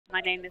My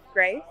name is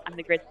Grace. I'm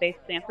the grid-based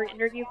Stanford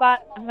interview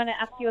bot. I'm going to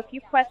ask you a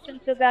few questions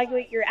to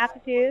evaluate your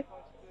aptitude.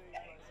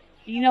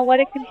 Do you know what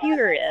a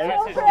computer is?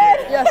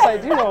 Yes, I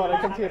do know what a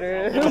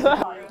computer is.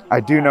 I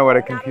do know what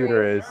a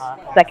computer is.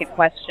 Second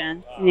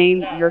question.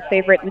 Name your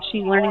favorite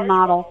machine learning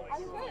model.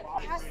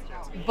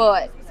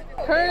 But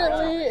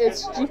Currently,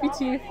 it's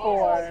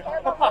GPT-4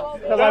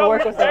 because I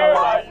work with it a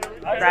lot.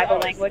 Describe a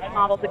language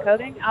model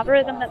decoding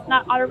algorithm that's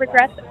not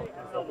autoregressive.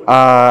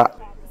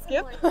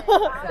 Skip?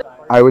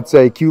 I would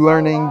say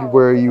Q-learning,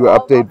 where you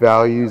update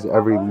values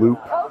every loop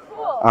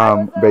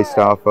based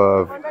off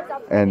of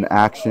an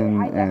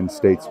action and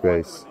state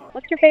space.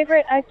 What's your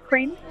favorite ice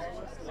cream?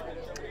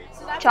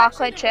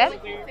 chocolate chip.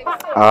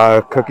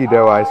 Cookie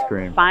dough ice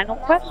cream. Final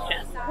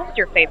question. What's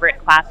your favorite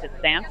class at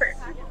Stanford?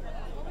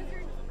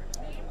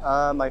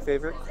 My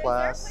favorite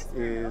class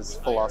is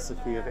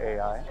Philosophy of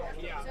AI.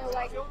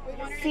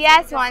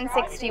 CS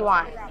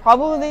 161.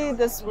 Probably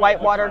this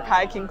whitewater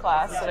kayaking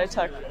class that I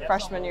took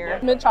freshman year.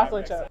 Mint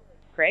chocolate chip.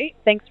 Great.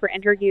 Thanks for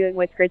interviewing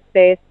with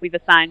GridSpace. We've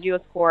assigned you a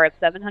score of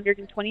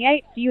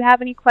 728. Do you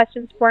have any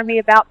questions for me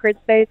about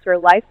GridSpace or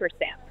life or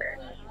Stanford?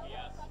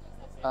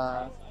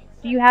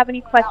 Do you have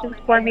any questions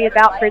for me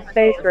about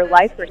GridSpace or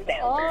life or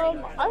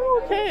Stanford? I'm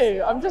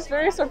okay. I'm just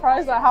very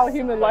surprised at how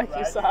human-like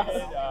you sound.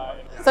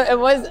 So it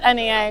was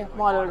NEA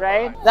model,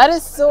 right? That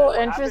is so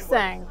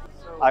interesting.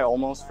 I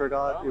almost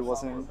forgot it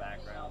wasn't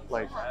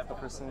like a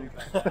person.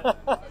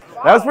 That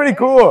was pretty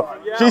cool.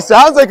 She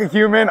sounds like a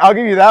human. I'll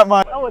give you that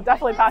much. I would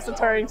definitely pass the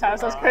Turing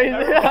test. That's crazy.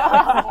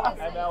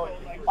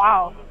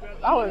 Wow.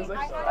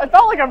 I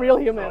felt like a real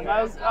human.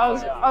 I was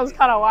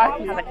kind of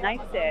wacky. Have a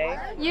nice day.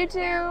 You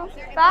too.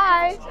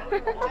 Bye.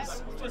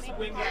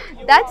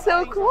 That's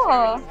so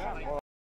cool.